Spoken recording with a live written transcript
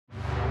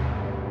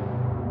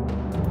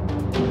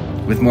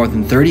With more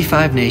than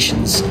 35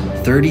 nations,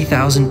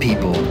 30,000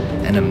 people,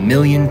 and 1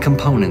 million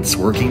components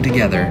working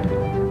together,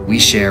 we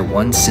share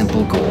one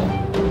simple goal: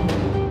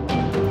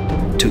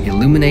 to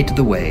illuminate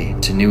the way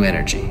to new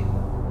energy.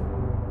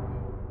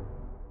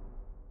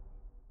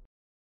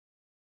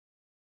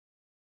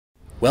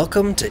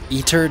 Welcome to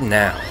ITER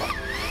Now.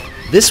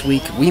 This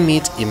week we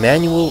meet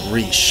Emmanuel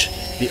Riche,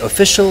 the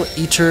official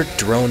ITER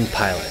drone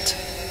pilot.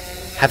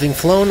 Having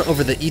flown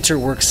over the ITER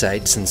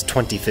worksite since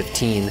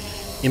 2015,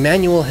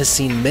 Emmanuel has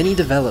seen many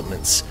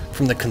developments,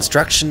 from the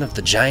construction of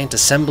the giant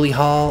assembly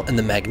hall and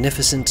the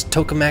magnificent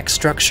tokamak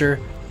structure,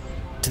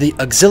 to the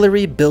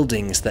auxiliary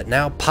buildings that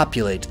now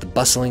populate the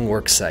bustling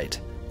worksite.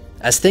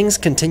 As things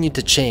continue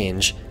to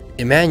change,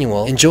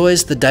 Emmanuel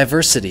enjoys the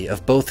diversity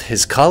of both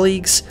his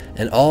colleagues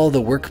and all the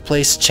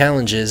workplace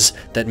challenges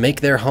that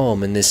make their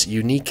home in this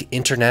unique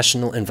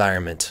international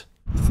environment.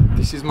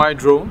 This is my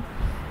drone,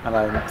 and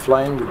I'm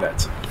flying with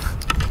that.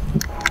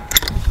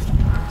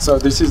 So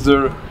this is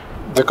the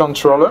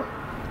controller.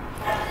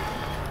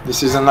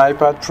 This is an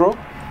iPad Pro,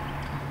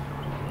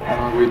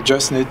 and we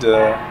just need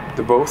the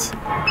both.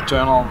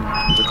 Turn on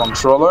the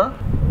controller,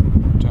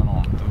 turn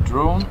on the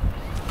drone.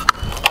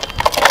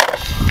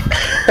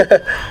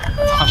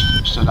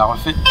 Je te la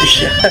refais.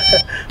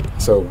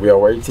 So we are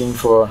waiting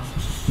for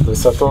the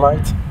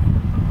satellite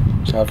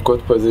to have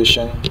good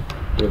position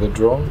with the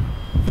drone.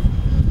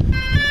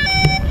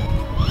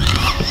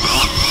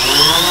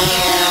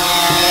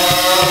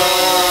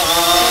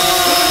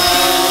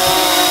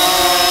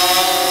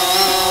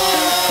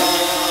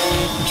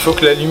 Il faut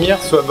que la lumière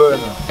soit bonne.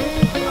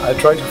 I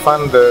try to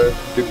find the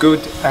good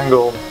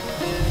angle,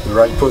 the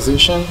right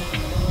position,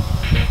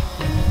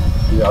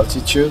 the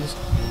altitude.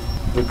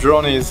 The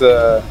drone is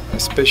a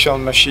special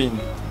machine.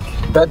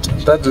 That's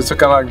the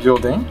tokamak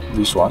building,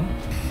 this one.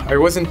 I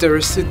was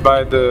interested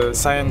by the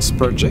science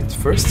project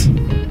first,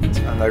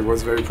 and I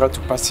was very proud to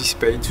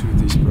participate to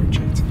this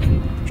project.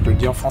 Je te le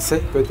dis en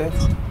français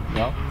peut-être?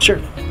 Non? Sure.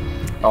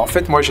 Alors, en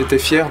fait, moi j'étais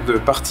fier de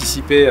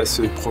participer à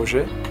ce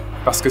projet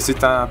parce que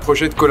c'est un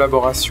projet de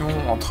collaboration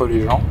entre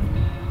les gens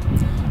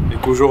et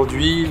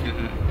qu'aujourd'hui,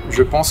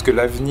 je pense que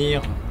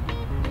l'avenir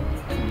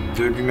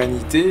de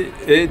l'humanité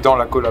est dans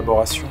la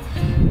collaboration.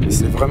 Et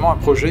c'est vraiment un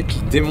projet qui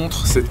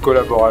démontre cette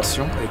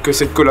collaboration et que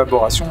cette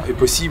collaboration est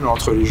possible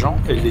entre les gens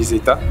et les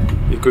États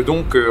et que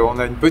donc on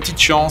a une petite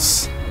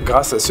chance,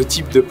 grâce à ce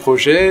type de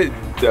projet,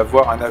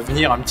 d'avoir un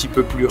avenir un petit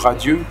peu plus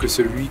radieux que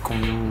celui qu'on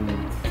nous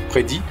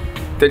prédit,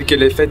 telle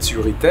qu'elle est faite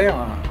sur ITER,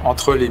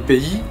 entre les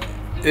pays,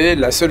 est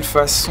la seule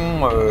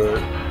façon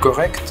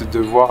correcte de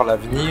voir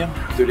l'avenir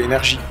de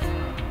l'énergie.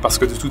 Parce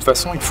que de toute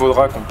façon, il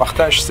faudra qu'on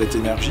partage cette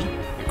énergie.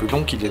 Et que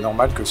donc il est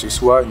normal que ce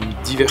soit une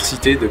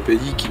diversité de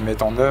pays qui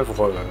mettent en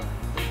œuvre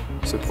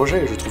ce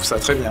projet. Je trouve ça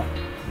très bien.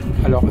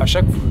 Alors à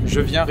chaque fois,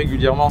 je viens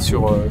régulièrement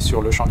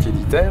sur le chantier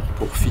d'ITER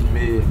pour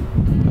filmer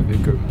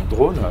avec mon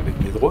drone,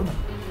 avec mes drones.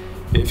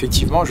 Et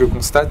effectivement, je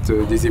constate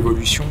des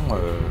évolutions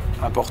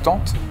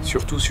importantes,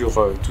 surtout sur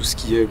tout ce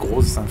qui est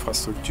grosses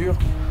infrastructures.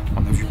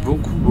 On a vu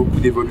beaucoup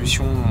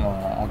d'évolutions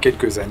en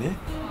quelques années.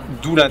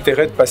 D'où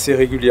l'intérêt de passer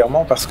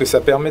régulièrement parce que ça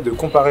permet de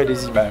comparer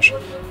les images.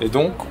 Et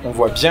donc, on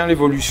voit bien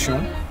l'évolution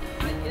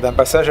d'un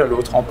passage à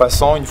l'autre. En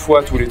passant une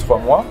fois tous les 3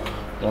 mois,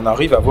 on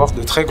arrive à voir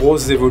de très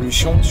grosses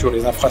évolutions sur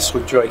les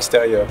infrastructures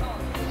extérieures.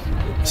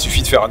 Il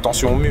suffit de faire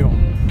attention aux murs,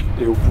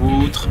 et aux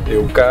poutres, et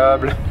aux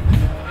câbles.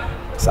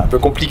 C'est un peu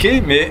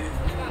compliqué, mais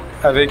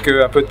avec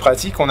un peu de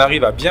pratique, on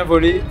arrive à bien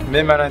voler,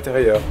 même à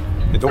l'intérieur.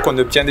 Et donc, on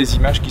obtient des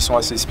images qui sont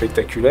assez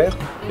spectaculaires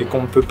et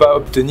qu'on ne peut pas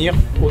obtenir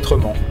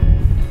autrement.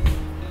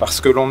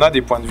 Parce que l'on a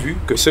des points de vue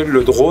que seul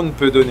le drone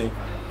peut donner.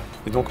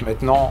 Et donc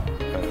maintenant,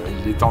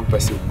 il est temps de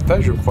passer au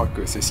montage, je crois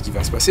que c'est ce qui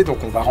va se passer. Donc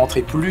on va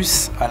rentrer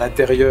plus à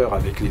l'intérieur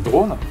avec les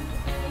drones,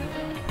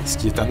 ce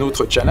qui est un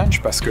autre challenge,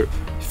 parce que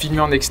filmer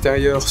en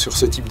extérieur sur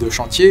ce type de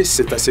chantier,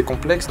 c'est assez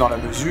complexe dans la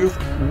mesure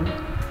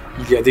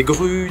où il y a des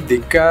grues, des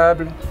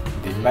câbles,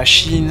 des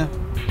machines,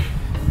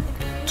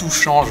 tout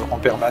change en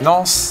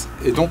permanence,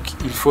 et donc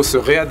il faut se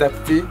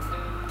réadapter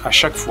à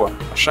chaque fois,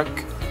 à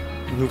chaque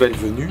nouvelle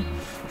venue.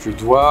 Je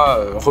dois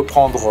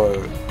reprendre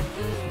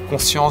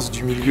conscience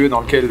du milieu dans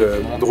lequel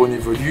mon drone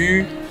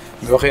évolue,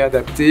 me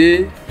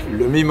réadapter,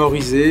 le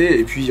mémoriser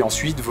et puis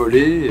ensuite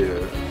voler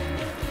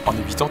en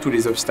évitant tous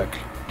les obstacles.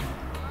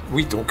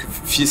 Oui, donc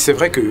c'est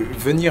vrai que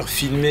venir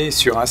filmer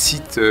sur un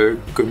site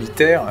comme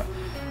ITER,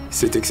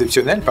 c'est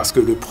exceptionnel parce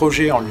que le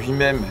projet en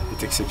lui-même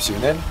est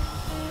exceptionnel.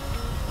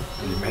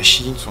 Les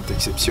machines sont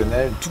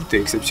exceptionnelles, tout est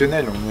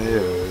exceptionnel, on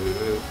est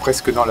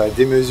presque dans la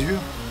démesure.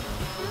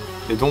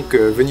 Et donc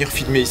venir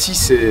filmer ici,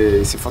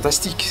 c'est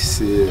fantastique.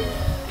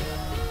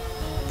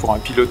 Pour un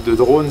pilote de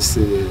drone,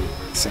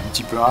 c'est un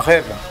petit peu un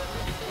rêve.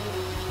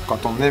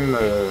 Quand on aime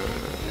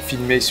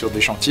filmer sur des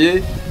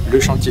chantiers, le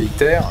chantier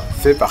ITER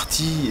fait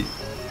partie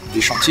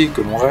des chantiers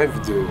que l'on rêve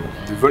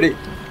de voler.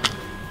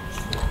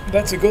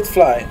 That's a good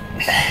fly.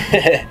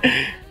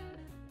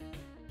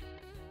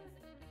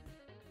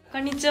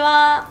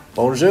 Konnichiwa.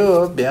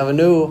 Bonjour,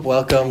 bienvenue,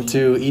 welcome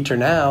to ITER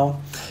Now.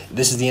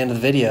 This is the end of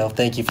the video.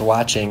 Thank you for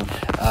watching.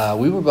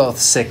 We were both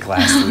sick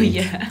last week.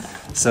 Yeah.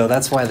 So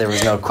that's why there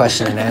was no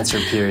question and answer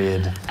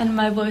period. And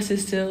my voice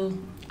is still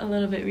a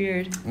little bit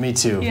weird. Me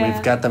too. Yeah.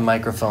 We've got the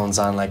microphones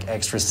on like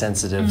extra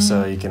sensitive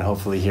so you can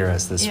hopefully hear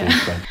us this week.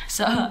 But.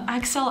 So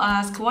Axel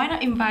asked, why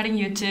not inviting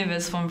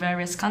YouTubers from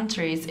various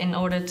countries in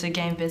order to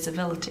gain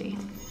visibility?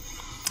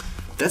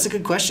 That's a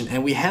good question,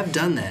 and we have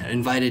done that.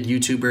 Invited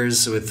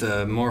YouTubers with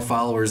more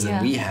followers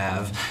than we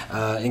have,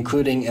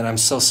 including, and I'm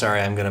so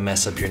sorry I'm going to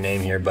mess up your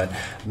name here, but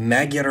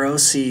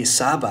Magyarósi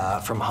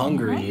Csaba from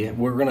Hungary.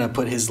 We're going to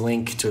put his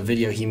link to a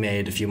video he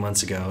made a few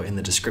months ago in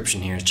the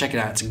description here. Check it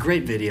out. It's a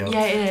great video.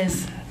 Yeah, it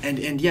is.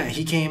 And yeah,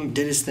 he came,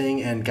 did his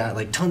thing, and got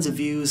like tons of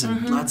views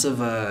and lots of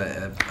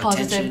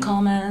positive attention.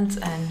 comments,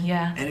 and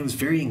And it was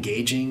very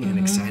engaging and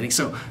exciting.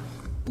 So.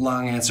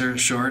 Long answer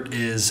short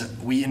is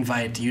we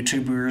invite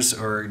YouTubers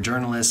or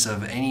journalists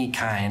of any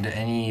kind,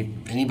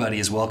 anybody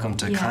is welcome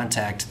to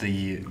contact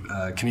the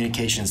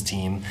communications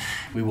team.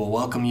 We will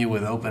welcome you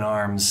with open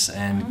arms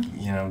and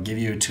give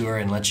you a tour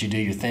and let you do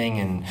your thing,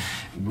 and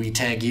we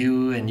tag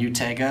you and you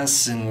tag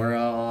us and we're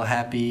all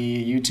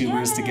happy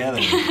YouTubers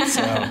together.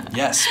 So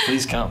yes,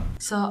 please come.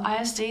 So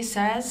ISD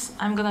says,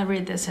 I'm gonna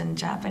read this in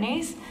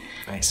Japanese.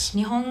 Nice.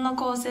 日本の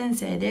高専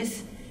生で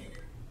す。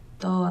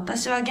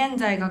私は現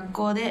在学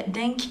校で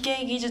電気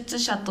系技術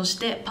者とし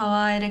てパ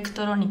ワーエレク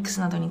トロニクス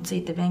などにつ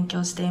いて勉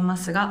強していま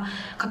すが、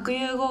核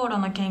融合炉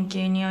の研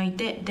究におい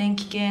て電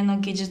気系の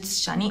技術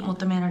者に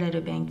求められ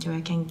る勉強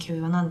や研究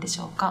は何でし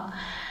ょうか？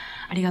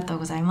ありがとう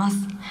ございます。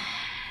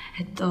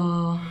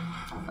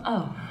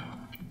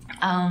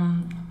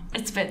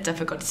It's a bit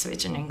difficult to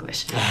switch in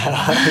English.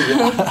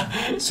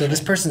 So this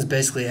person's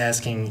basically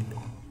asking,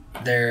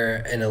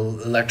 they're an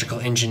electrical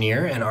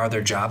engineer, and are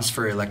there jobs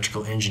for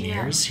electrical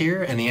engineers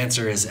here? And the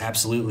answer is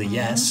absolutely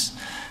yes.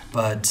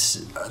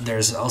 But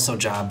there's also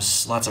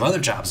jobs, lots of other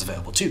jobs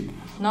available too.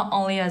 Not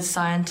only as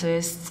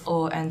scientists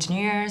or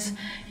engineers,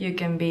 you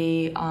can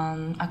be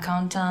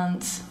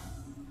accountants,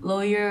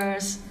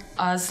 lawyers,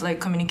 as like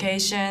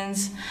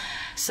communications.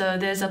 So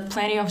there's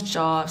plenty of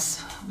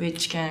jobs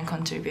which can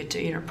contribute to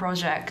ITER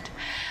project.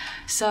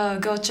 So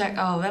go check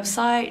our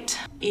website,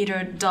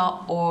 iter.org/jobs,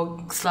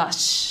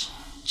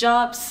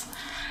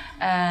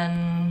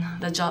 and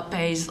the job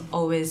page is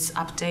always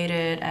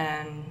updated,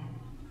 and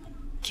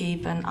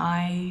keep an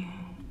eye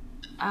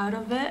out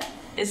of it.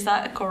 Is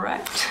that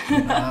correct?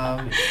 Keep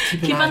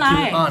an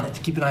eye on it.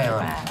 Keep an eye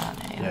on it.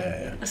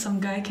 Yeah. Some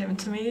guy came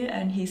to me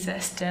and he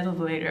said "stay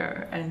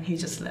later" and he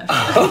just left.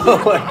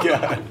 Oh my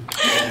god.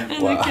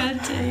 In the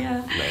canteen,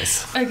 yeah.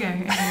 Nice.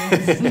 Okay.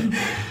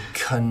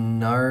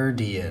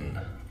 Canardian.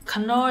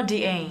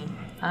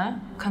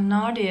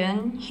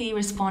 Canadian, he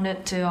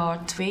responded to our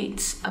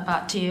tweets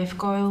about TF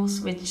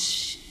coils,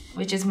 which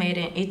is made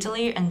in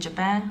Italy and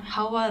Japan.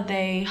 How are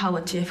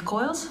TF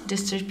coils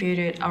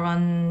distributed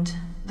around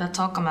the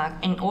tokamak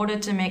in order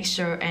to make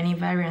sure any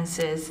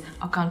variances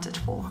are accounted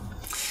for?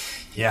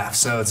 Yeah,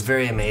 so it's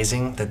very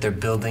amazing that they're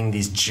building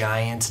these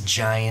giant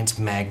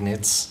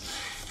magnets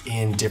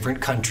in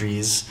different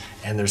countries,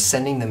 and they're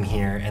sending them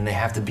here, and they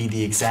have to be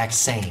the exact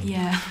same.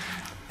 Yeah.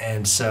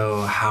 And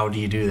so how do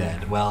you do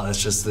that? Well,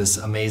 it's just this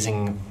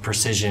amazing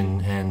precision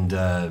and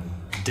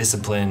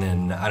discipline,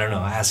 and I don't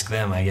know, ask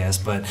them, I guess.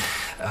 But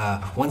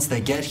once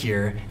they get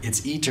here,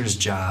 it's ITER's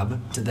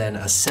job to then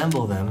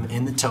assemble them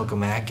in the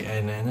tokamak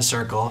and in a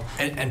circle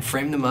and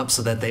frame them up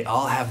so that they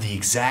all have the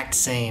exact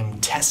same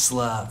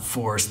Tesla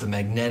force. The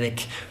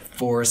magnetic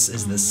force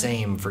is the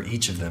same for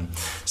each of them.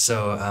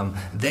 So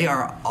they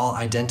are all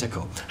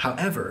identical.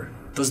 However,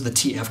 those are the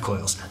TF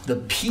coils. The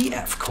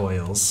PF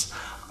coils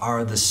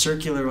are the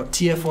circular,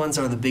 TF ones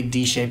are the big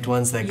D-shaped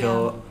ones that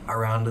go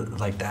around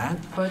like that.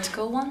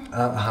 Vertical one?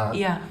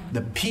 Yeah.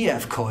 The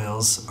PF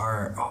coils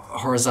are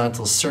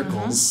horizontal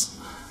circles,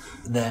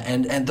 that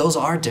and those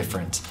are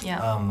different.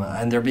 Yeah.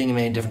 And they're being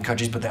made in different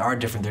countries, but they are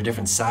different. They're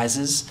different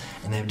sizes,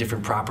 and they have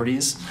different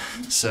properties.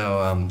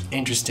 So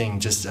interesting,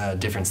 just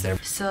difference there.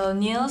 So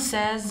Neil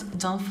says,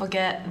 don't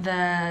forget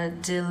the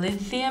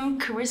dilithium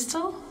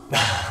crystal.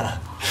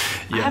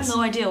 Yes. I have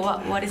no idea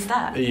what is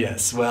that.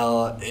 Yes,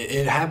 well,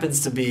 it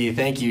happens to be,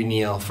 thank you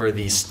Neil for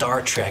the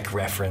Star Trek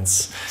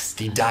reference,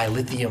 the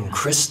dilithium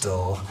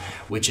crystal,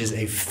 which is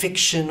a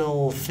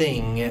fictional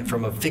thing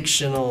from a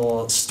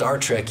fictional Star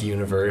Trek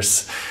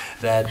universe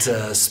that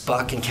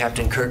Spock and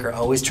Captain Kirk are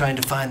always trying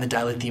to find the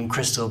dilithium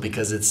crystal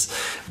because it's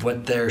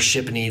what their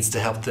ship needs to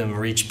help them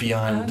reach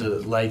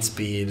beyond light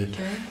speed.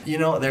 Okay. You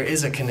know, there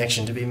is a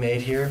connection to be made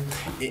here.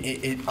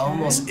 It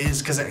almost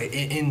is, because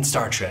in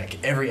Star Trek,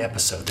 every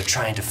episode, they're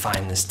trying to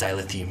find this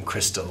dilithium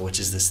crystal, which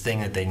is this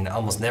thing that they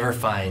almost never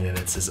find, and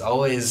it's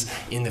always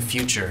in the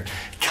future,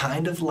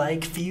 kind of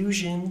like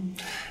fusion.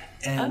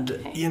 And,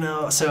 you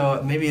know,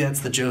 so maybe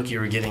that's the joke you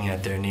were getting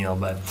at there, Neil,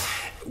 but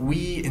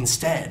we,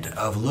 instead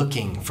of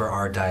looking for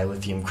our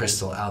dilithium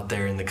crystal out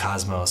there in the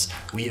cosmos,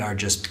 we are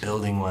just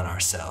building one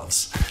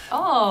ourselves.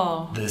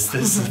 Oh.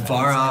 This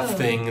far-off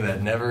thing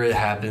that never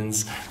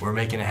happens, we're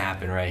making it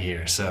happen right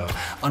here. So,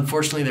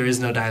 unfortunately, there is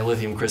no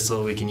dilithium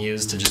crystal we can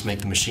use to just make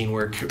the machine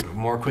work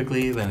more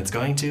quickly than it's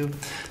going to.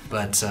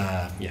 but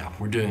yeah,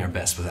 we're doing our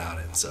best without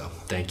it, so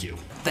thank you.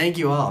 Thank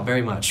you all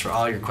very much for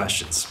all your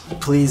questions.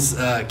 Please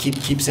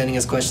keep sending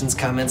us questions,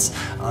 comments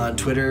on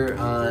Twitter,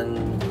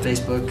 on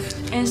Facebook.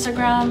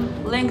 Instagram,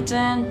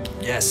 LinkedIn.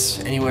 Yes,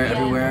 anywhere,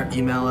 everywhere,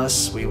 email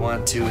us. We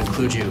want to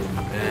include you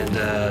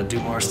and do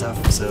more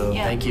stuff, so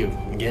thank you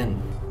again.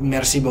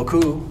 Merci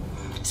beaucoup.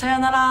 さよ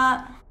な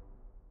ら。